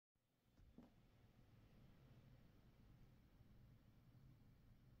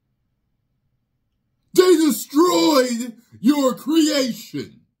your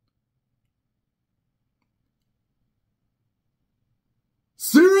creation.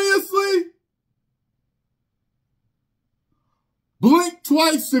 Seriously? Blink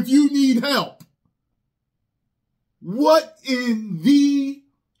twice if you need help. What in the...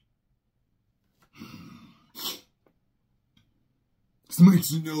 This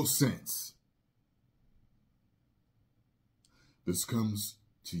makes no sense. This comes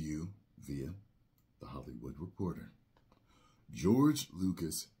to you via The Hollywood Reporter. George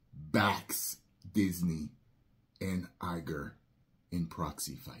Lucas backs Disney and Iger in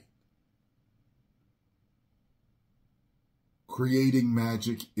proxy fight. Creating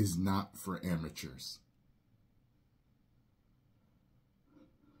magic is not for amateurs.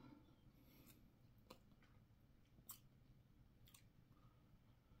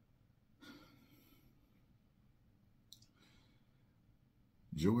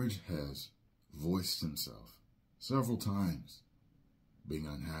 George has voiced himself several times being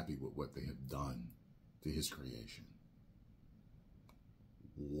unhappy with what they have done to his creation.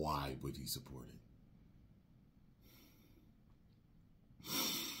 Why would he support it?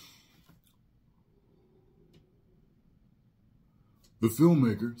 The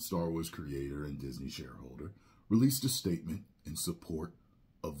filmmaker, Star Wars creator, and Disney shareholder released a statement in support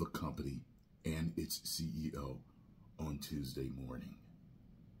of the company and its CEO on Tuesday morning.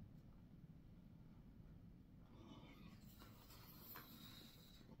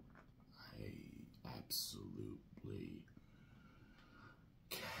 I absolutely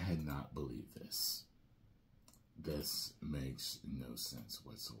cannot believe this. This makes no sense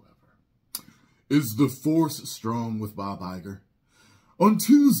whatsoever. Is the force strong with Bob Iger? On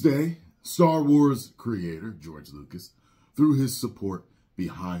Tuesday, Star Wars creator George Lucas threw his support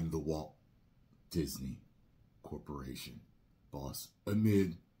behind the Walt Disney Corporation boss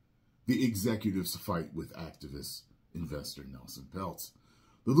amid the executive's fight with activist investor Nelson Peltz.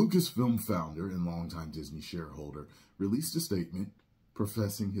 The Lucasfilm founder and longtime Disney shareholder released a statement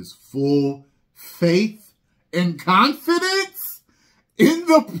professing his full faith and confidence in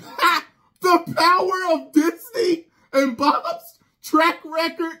the power of Disney and Bob's track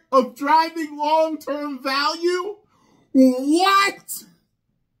record of driving long-term value? What?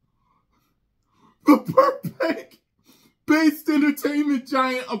 The Burbank-based entertainment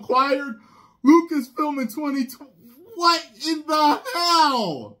giant acquired Lucasfilm in 2020. What in the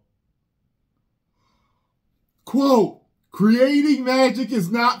hell? Quote, creating magic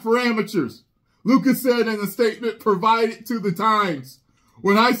is not for amateurs, Lucas said in a statement provided to the Times.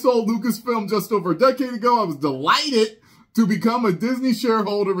 When I sold Lucasfilm just over a decade ago, I was delighted to become a Disney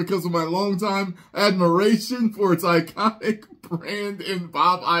shareholder because of my longtime admiration for its iconic brand and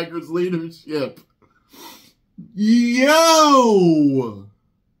Bob Iger's leadership. Yo!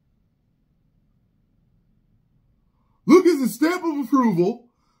 Lucas's stamp of approval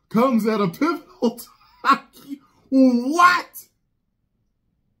comes at a pivotal time. What?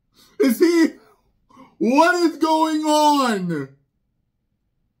 Is he... What is going on?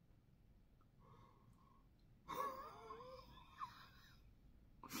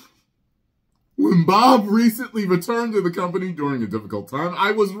 When Bob recently returned to the company during a difficult time,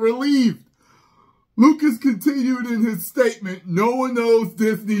 I was relieved. Lucas continued in his statement, no one knows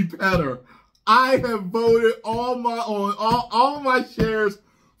Disney better. I have voted all my shares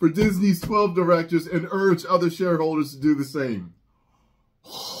for Disney's 12 directors and urge other shareholders to do the same.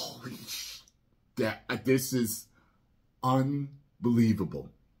 Holy shit. This is unbelievable.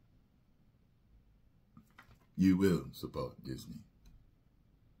 You will support Disney.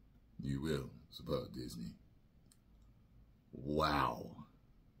 You will support Disney. Wow.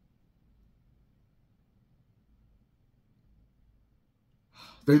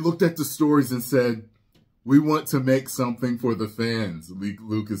 They looked at the stories and said, we want to make something for the fans,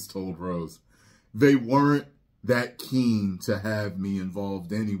 Lucas told Rose. They weren't that keen to have me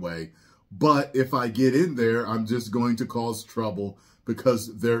involved anyway. But if I get in there, I'm just going to cause trouble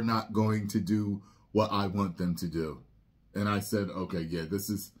because they're not going to do what I want them to do. And I said, okay, yeah, this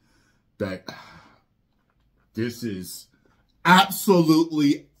is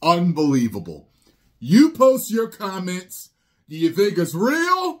absolutely unbelievable. You post your comments. Do you think it's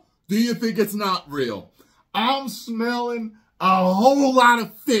real? Do you think it's not real? I'm smelling a whole lot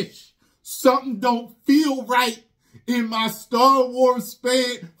of fish. Something don't feel right in my Star Wars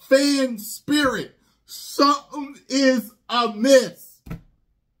fan spirit. Something is amiss.